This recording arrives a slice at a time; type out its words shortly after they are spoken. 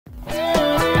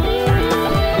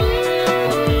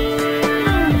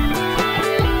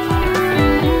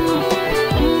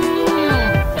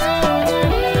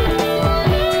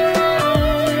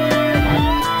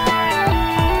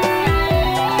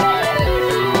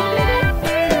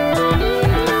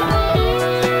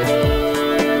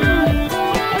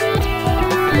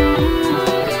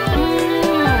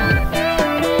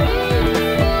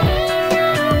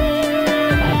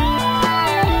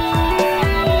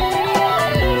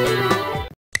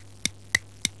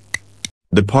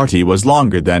The party was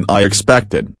longer than I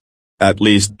expected. At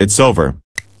least it's over.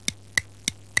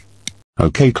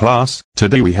 Okay class,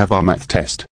 today we have our math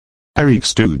test. Eric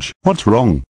Stooge, what's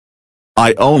wrong?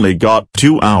 I only got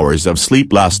 2 hours of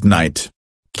sleep last night.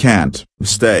 Can't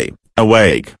stay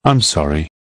awake. I'm sorry.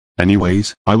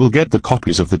 Anyways, I will get the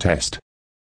copies of the test.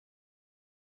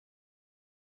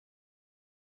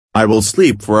 I will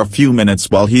sleep for a few minutes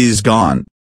while he's gone.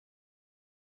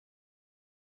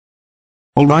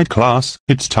 Alright class,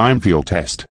 it's time for your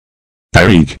test.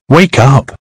 Eric, wake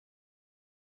up!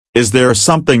 Is there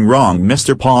something wrong,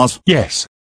 Mr. Paws? Yes.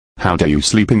 How dare you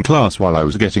sleep in class while I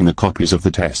was getting the copies of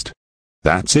the test?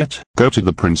 That's it, go to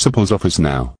the principal's office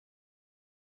now.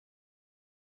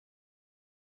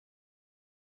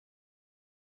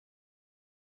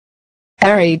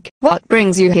 Eric, what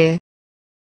brings you here?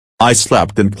 I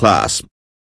slept in class.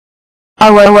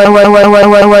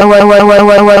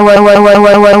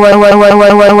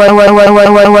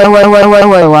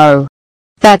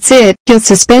 That's it, you're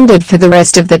suspended for the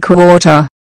rest of the quarter.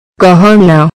 Go home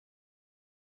now.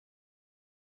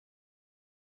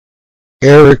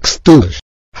 Eric Stooge,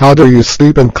 how do you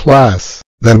sleep in class,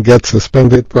 then get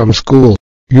suspended from school?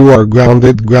 You are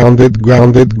grounded. Go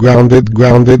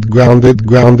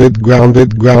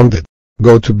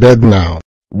to bed now.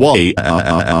 Why?